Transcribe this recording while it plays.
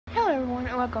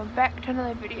and welcome back to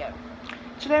another video.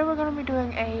 Today we're going to be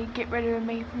doing a get ready with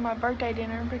me for my birthday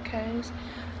dinner because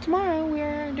tomorrow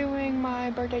we're doing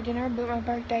my birthday dinner, but my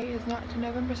birthday is not to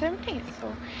November 17th.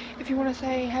 So if you want to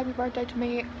say happy birthday to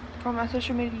me from my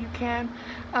social media, you can.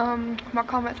 My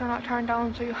comments are not turned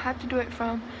on, so you'll have to do it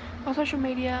from my social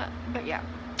media. But yeah,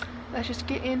 let's just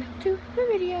get into the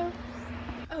video.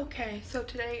 Okay, so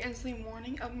today is the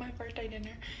morning of my birthday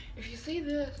dinner. If you see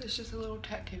this, it's just a little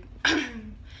tattoo.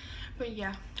 But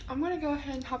yeah, I'm going to go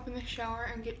ahead and hop in the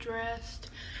shower and get dressed.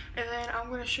 And then I'm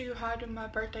going to show you how I do my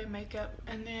birthday makeup.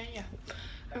 And then yeah,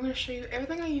 I'm going to show you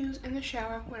everything I use in the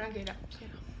shower when I get up. So, yeah.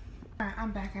 Alright,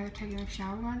 I'm back after taking a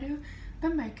shower. We're going to do the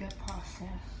makeup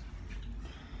process.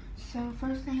 So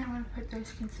first thing, I'm going to put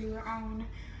this concealer on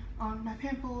my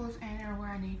pimples and where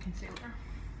I need concealer.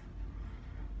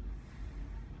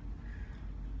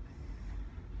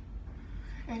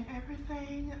 And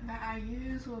everything that I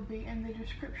use will be in the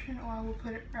description, or I will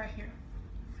put it right here.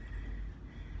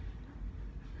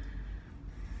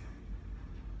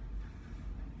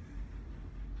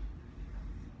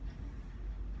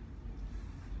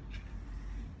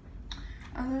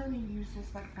 I literally use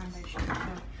this like foundation, so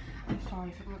I'm sorry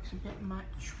if it looks a bit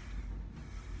much.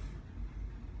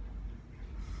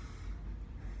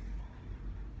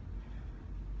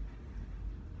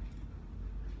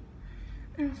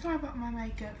 And I'm sorry about my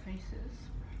makeup faces,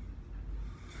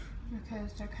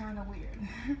 because they're kind of weird.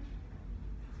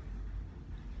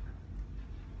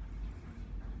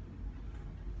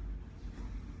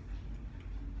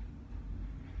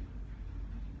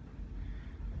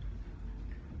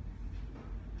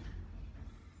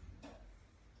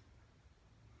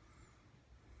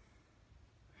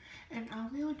 And I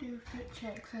will do fit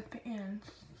checks at the end,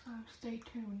 so stay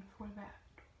tuned for that.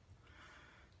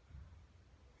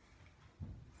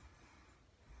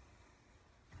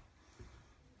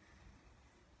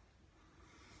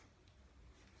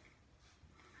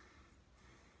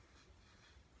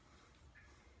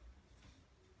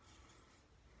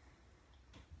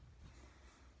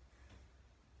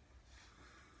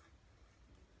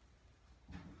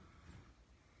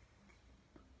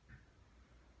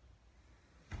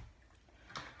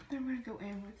 Then I'm going to go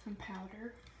in with some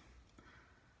powder,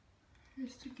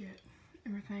 just to get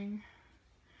everything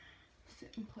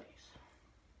set in place.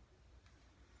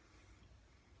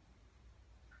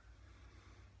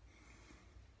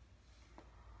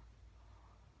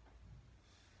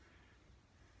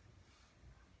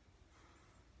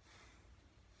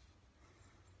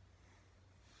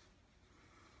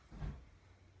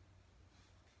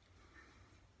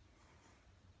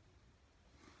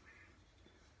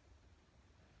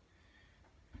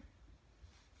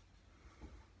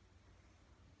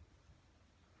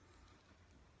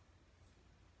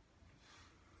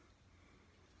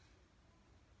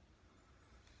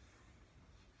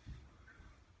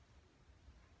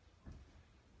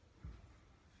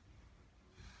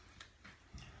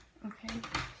 Okay,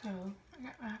 so I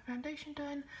got my foundation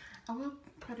done. I will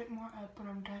put it more up when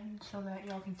I'm done so that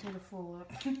y'all can see the full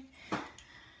look. I'm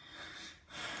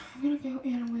going to go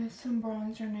in with some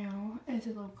bronzer now as a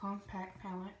little compact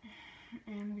palette.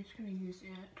 And I'm just going to use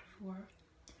it for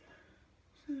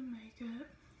some makeup.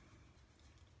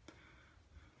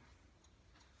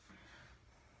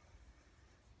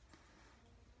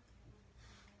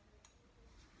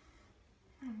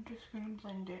 I'm just going to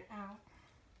blend it out.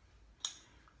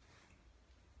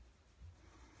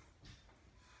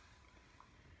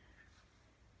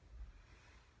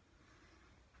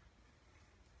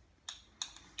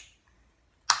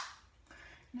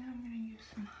 Now I'm going to use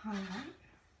some highlight.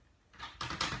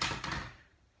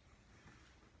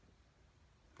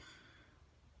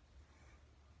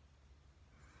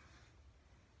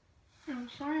 I'm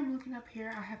sorry I'm looking up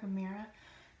here. I have a mirror.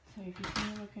 So if you see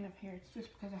me looking up here, it's just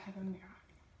because I have a mirror.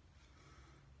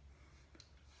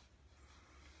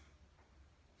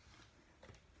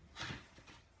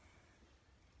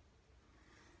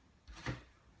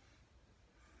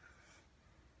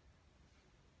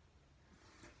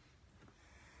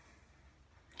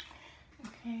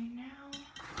 Okay, now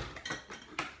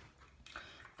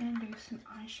I'm going to do some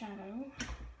eyeshadow.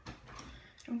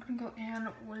 I'm going to go in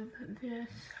with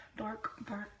this dark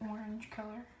burnt orange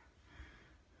color.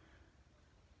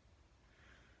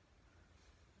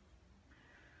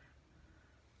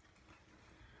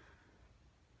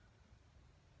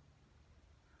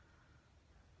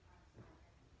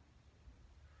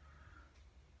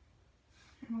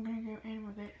 And I'm going to go in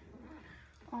with it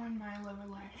on my lower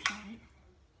lash line.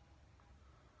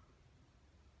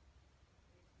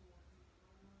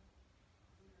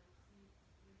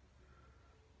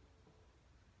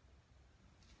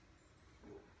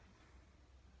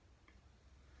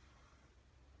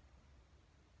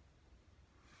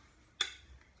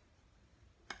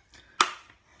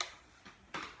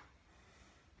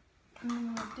 And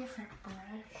then with a different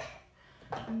brush,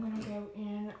 I'm gonna go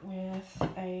in with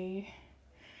a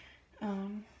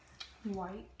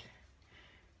white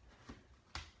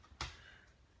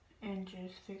and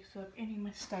just fix up any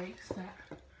mistakes that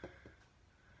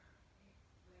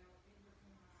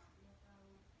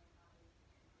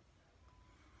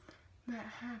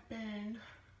happened.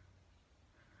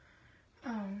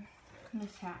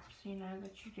 Mishaps, you know,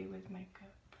 that you do with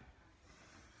makeup.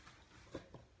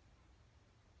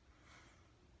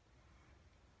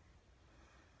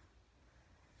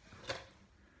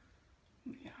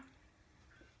 Yeah.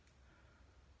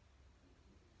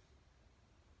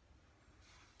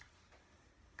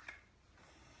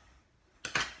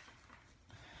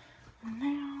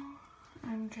 Now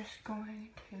I'm just going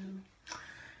to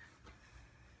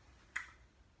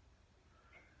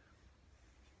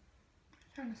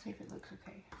trying to see if it looks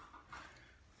okay.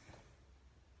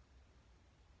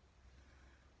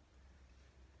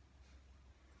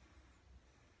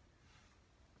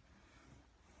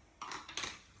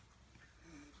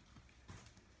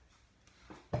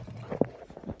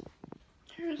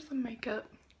 Here's the makeup.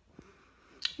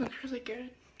 Looks really good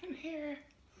in here.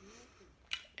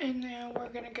 And now we're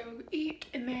gonna go eat,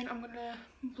 and then I'm gonna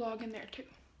vlog in there too.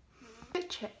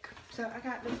 Check. So I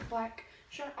got this black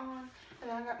shirt on, and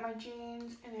then I got my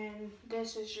jeans, and then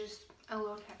this is just a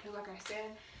little tattoo, like I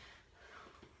said.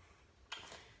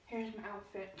 Here's my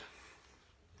outfit.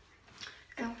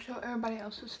 And I'll show everybody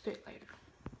else's fit later.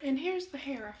 And here's the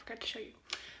hair, I forgot to show you.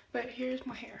 But here's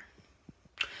my hair.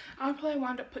 I'll probably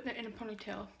wind up putting it in a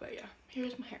ponytail, but yeah,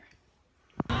 here's my hair.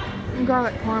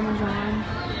 Garlic parmesan.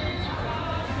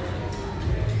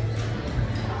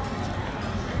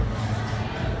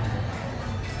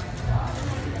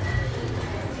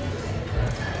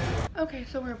 Okay,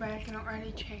 so we're back and I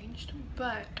already changed,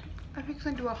 but I'm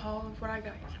fixing to do a haul of what I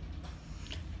got.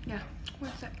 Yeah,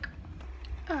 1 sec.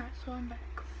 Alright, so I'm back.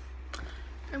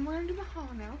 And we're gonna do my haul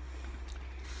now.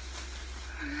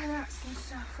 I got some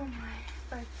stuff for my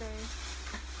birthday.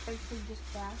 Basically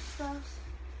just bath stuff.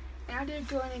 And I did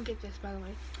go in and get this, by the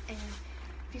way. And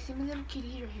if you see my little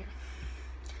kitty right here,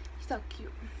 he's so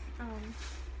cute.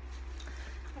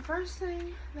 The first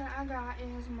thing that I got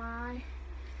is my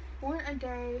 1 a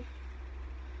day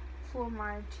for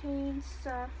my teen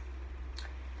stuff.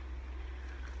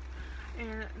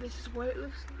 And this is what it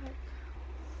looks like.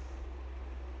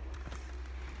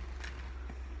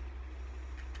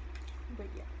 But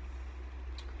yeah.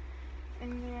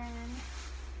 And then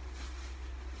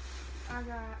I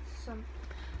got some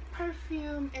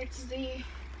perfume. It's the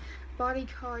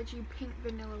Bodycology Pink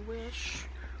Vanilla Wish.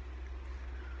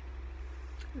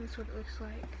 And this is what it looks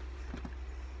like.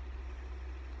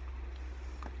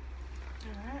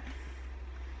 Alright.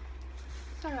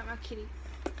 Sorry about my kitty.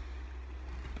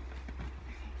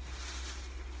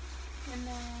 And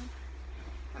then,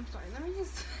 I'm sorry, let me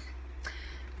just,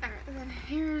 alright, and then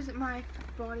here's my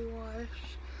body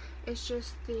wash. It's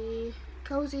just the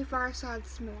Cozy Fireside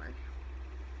S'more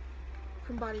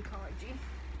from Bodycology.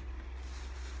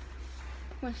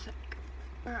 1 sec.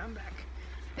 Alright, I'm back.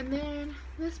 And then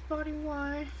this body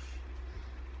wash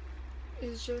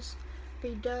is just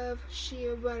the Dove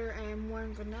Shea Butter and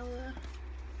Warm Vanilla.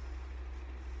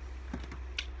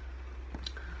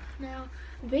 Now,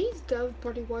 these Dove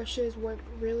body washes work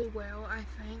really well, I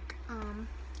think.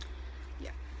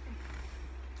 Yeah.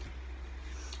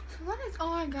 So that is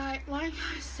all I got. Like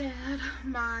I said,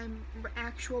 my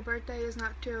actual birthday is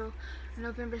not till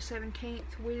November 17th.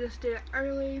 We just did it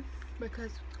early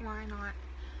because why not?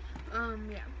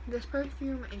 Yeah. This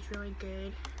perfume is really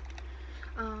good.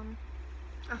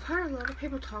 I've heard a lot of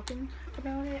people talking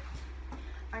about it.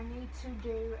 I need to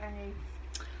do a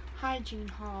hygiene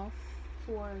haul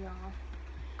for y'all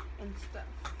and stuff.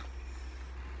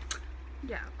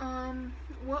 Yeah,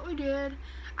 what we did,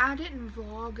 I didn't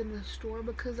vlog in the store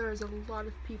because there was a lot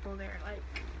of people there,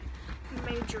 like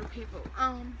major people.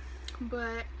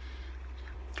 But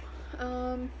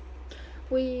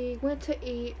we went to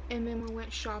eat and then we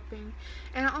went shopping,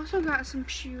 and I also got some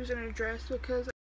shoes and a dress because